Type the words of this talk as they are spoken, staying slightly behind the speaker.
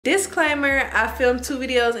Disclaimer, I filmed 2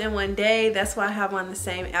 videos in one day. That's why I have on the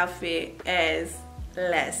same outfit as the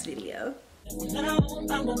last video.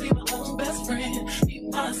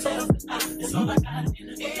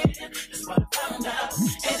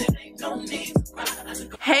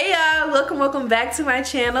 Hey y'all, welcome back to my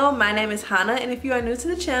channel. My name is Hannah, and if you are new to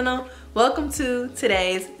the channel, welcome to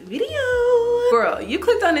today's video. Girl, you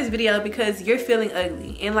clicked on this video because you're feeling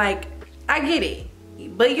ugly, and like, I get it.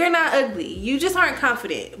 But you're not ugly, you just aren't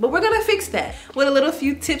confident. But we're gonna fix that with a little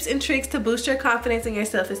few tips and tricks to boost your confidence and your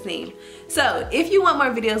self-esteem. So if you want more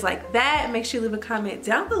videos like that, make sure you leave a comment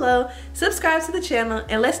down below, subscribe to the channel,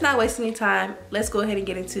 and let's not waste any time. Let's go ahead and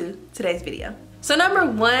get into today's video. So number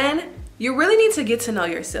 1, you really need to get to know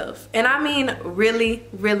yourself. And I mean really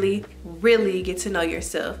get to know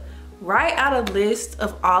yourself. Write out a list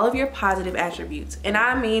of all of your positive attributes, and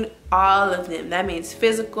I mean all of them. That means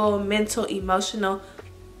physical, mental, emotional,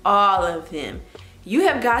 all of them. You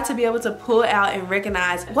have got to be able to pull out and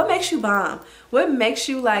recognize what makes you bomb, what makes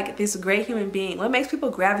you like this great human being, what makes people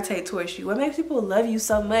gravitate towards you, what makes people love you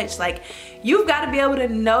so much. Like, you've got to be able to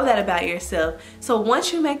know that about yourself. So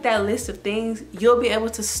once you make that list of things, you'll be able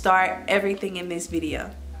to start everything in this video.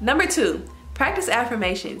 Number 2, practice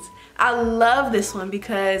affirmations. I love this one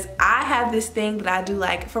because I have this thing that I do,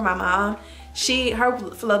 like for my mom. Her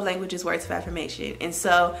love language is words of affirmation. And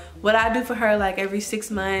so what I do for her, like every 6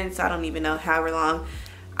 months, I don't even know however long,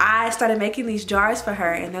 I started making these jars for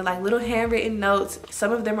her, and they're like little handwritten notes.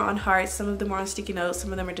 Some of them are on hearts, some of them are on sticky notes,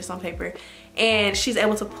 some of them are just on paper. And she's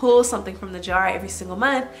able to pull something from the jar every single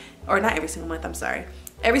month, or not every single month, I'm sorry,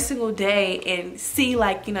 every single day, and see,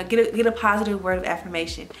 like, you know, get a positive word of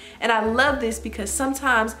affirmation. And I love this because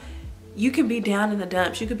sometimes you can be down in the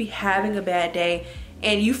dumps, you could be having a bad day,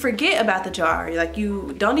 and you forget about the jar. Like,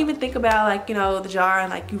 you don't even think about, like, you know, the jar, and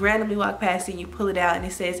like you randomly walk past it and you pull it out and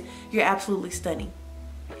it says, "You're absolutely stunning."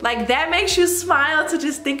 Like, that makes you smile to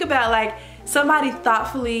just think about, like, somebody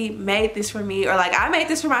thoughtfully made this for me, or like I made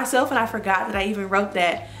this for myself and I forgot that I even wrote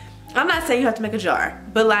that. I'm not saying you have to make a jar,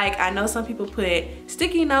 but like, I know some people put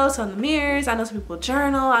sticky notes on the mirrors, I know some people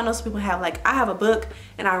journal, I know some people have, like, I have a book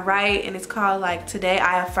and I write, and it's called like Today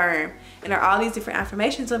I Affirm, and there are all these different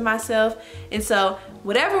affirmations of myself. And so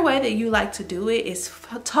whatever way that you like to do it is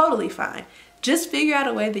totally fine. Just figure out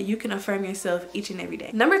a way that you can affirm yourself each and every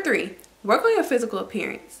day. Number 3, work on your physical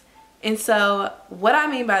appearance. And so what I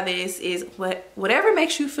mean by this is whatever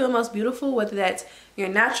makes you feel most beautiful, whether that's your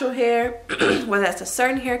natural hair, whether that's a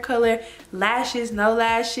certain hair color, lashes, no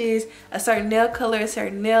lashes, a certain nail color, a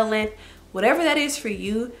certain nail length, whatever that is for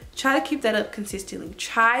you, try to keep that up consistently.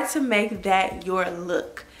 Try to make that your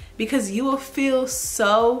look, because you will feel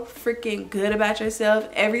so freaking good about yourself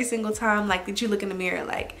every single time, like, that you look in the mirror.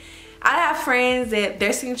 Like, I have friends that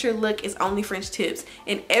their signature look is only French tips,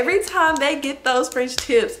 and every time they get those French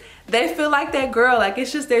tips, they feel like that girl. Like,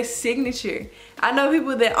 it's just their signature. I know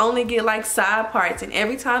people that only get like side parts, and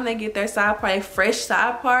every time they get their side part, a fresh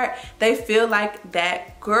side part, they feel like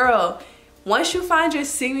that girl. Once you find your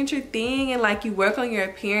signature thing and like you work on your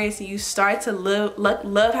appearance and you start to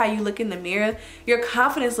love how you look in the mirror, your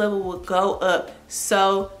confidence level will go up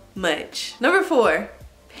so much. Number 4,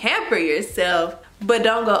 pamper yourself, but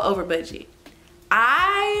don't go over budget.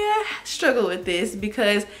 I struggle with this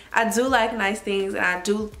because I do like nice things, and I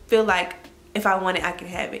do feel like if I want it, I can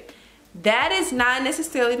have it. That is not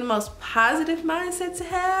necessarily the most positive mindset to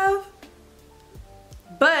have.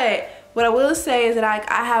 But what I will say is that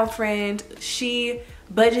I have a friend, she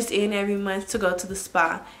budgets in every month to go to the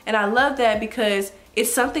spa. And I love that because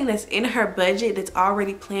it's something that's in her budget, that's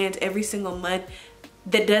already planned every single month,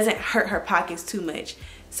 that doesn't hurt her pockets too much.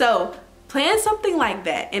 So plan something like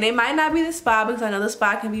that. And it might not be the spa, because I know the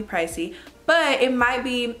spa can be pricey, but it might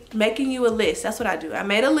be making you a list. That's what I do. I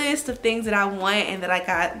made a list of things that I want and that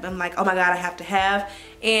I'm like, oh my God, I have to have.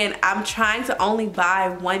 And I'm trying to only buy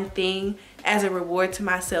one thing as a reward to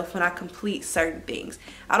myself when I complete certain things.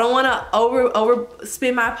 I don't want to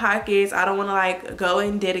overspend my pockets. I don't want to like go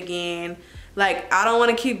in debt again. Like, I don't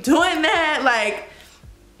want to keep doing that. Like,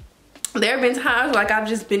 there have been times like I've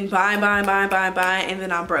just been buying, and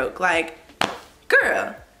then I'm broke. Like,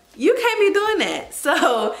 girl, you can't be doing that.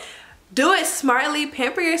 So do it smartly,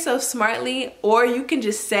 pamper yourself smartly, or you can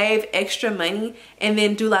just save extra money and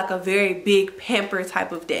then do like a very big pamper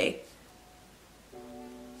type of day.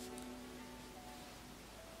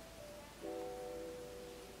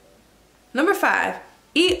 Number 5,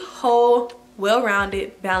 eat whole,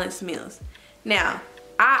 well-rounded, balanced meals. Now,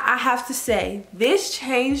 I have to say, this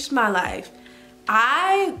changed my life.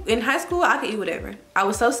 In high school, I could eat whatever. I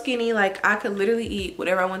was so skinny, like I could literally eat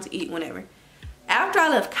whatever I wanted to eat whenever. After I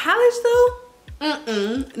left college though,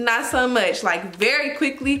 Not so much. Like very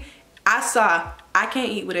quickly, I saw I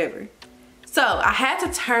can't eat whatever. So I had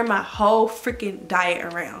to turn my whole freaking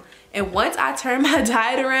diet around. And once I turned my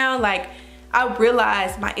diet around, like I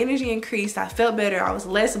realized my energy increased. I felt better. I was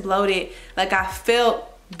less bloated. Like I felt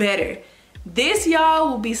better. This, y'all,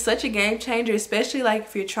 will be such a game changer, especially like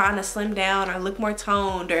if you're trying to slim down or look more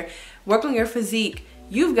toned or work on your physique.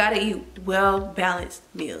 You've got to eat well-balanced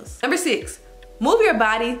meals. Number 6, move your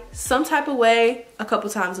body some type of way a couple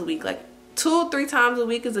times a week. Like 2-3 times a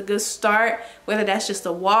week is a good start, whether that's just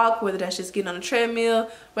a walk, whether that's just getting on a treadmill,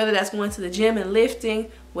 whether that's going to the gym and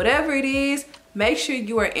lifting, whatever it is, make sure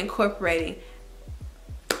you are incorporating.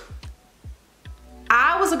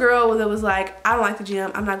 I was a girl that was like, I don't like the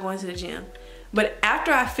gym, I'm not going to the gym. But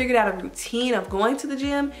after I figured out a routine of going to the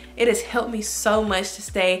gym, it has helped me so much to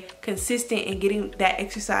stay consistent in getting that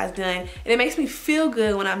exercise done. And it makes me feel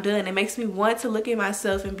good when I'm done. It makes me want to look at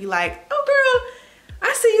myself and be like, oh girl,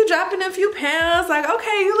 I see you dropping a few pounds. Like,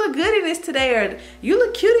 okay, you look good in this today, or you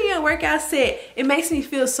look cute in your workout set. It makes me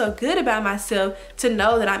feel so good about myself to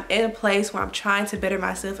know that I'm in a place where I'm trying to better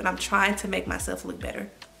myself and I'm trying to make myself look better.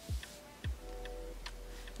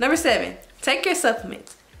 Number 7, take your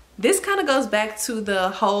supplements. This kind of goes back to the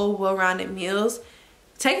whole well-rounded meals.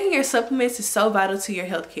 Taking your supplements is so vital to your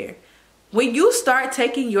health care. When you start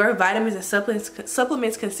taking your vitamins and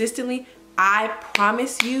supplements consistently, I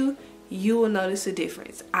promise you, you will notice a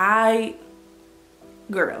difference.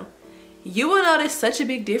 Girl, you will notice such a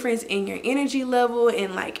big difference in your energy level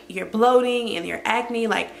and like your bloating and your acne.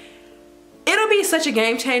 Like, it'll be such a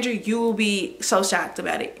game changer. You will be so shocked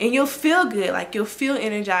about it, and you'll feel good. Like, you'll feel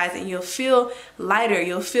energized and you'll feel lighter.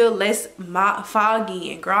 You'll feel less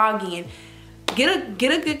foggy and groggy. And get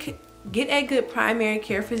a good primary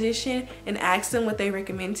care physician and ask them what they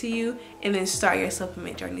recommend to you, and then start your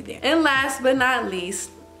supplement journey there. And last but not least,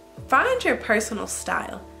 find your personal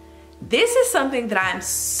style. This is something that I'm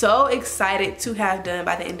so excited to have done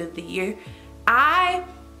by the end of the year. I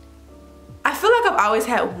feel like I've always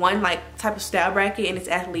had one like type of style bracket, and it's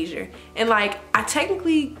athleisure. And like I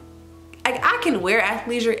can wear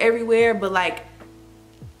athleisure everywhere, but like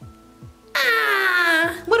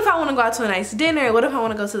what if I want to go out to a nice dinner? What if I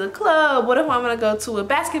want to go to the club? What if I want to go to a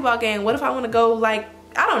basketball game? What if I want to go, like,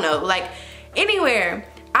 I don't know, like anywhere?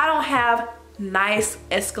 I don't have nice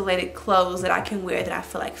escalated clothes that I can wear that I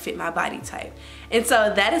feel like fit my body type. And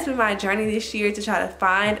so that has been my journey this year, to try to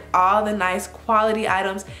find all the nice quality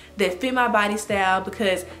items that fit my body style,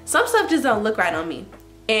 because some stuff just don't look right on me.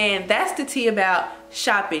 And that's the tea about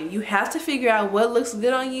shopping. You have to figure out what looks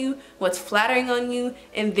good on you, what's flattering on you,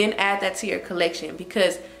 and then add that to your collection,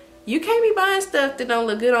 because you can't be buying stuff that don't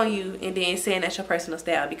look good on you and then saying that's your personal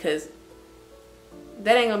style, because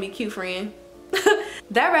that ain't gonna be cute, friend.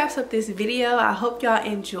 That wraps up this video. I hope y'all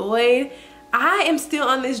enjoyed. I am still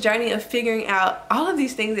on this journey of figuring out all of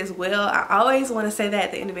these things as well. I always want to say that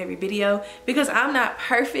at the end of every video, because I'm not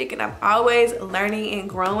perfect and I'm always learning and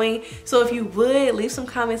growing. So if you would, leave some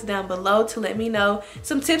comments down below to let me know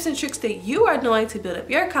some tips and tricks that you are doing to build up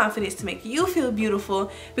your confidence, to make you feel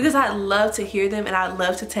beautiful, because I'd love to hear them and I'd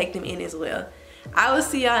love to take them in as well. I will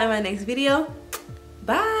see y'all in my next video.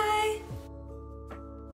 Bye.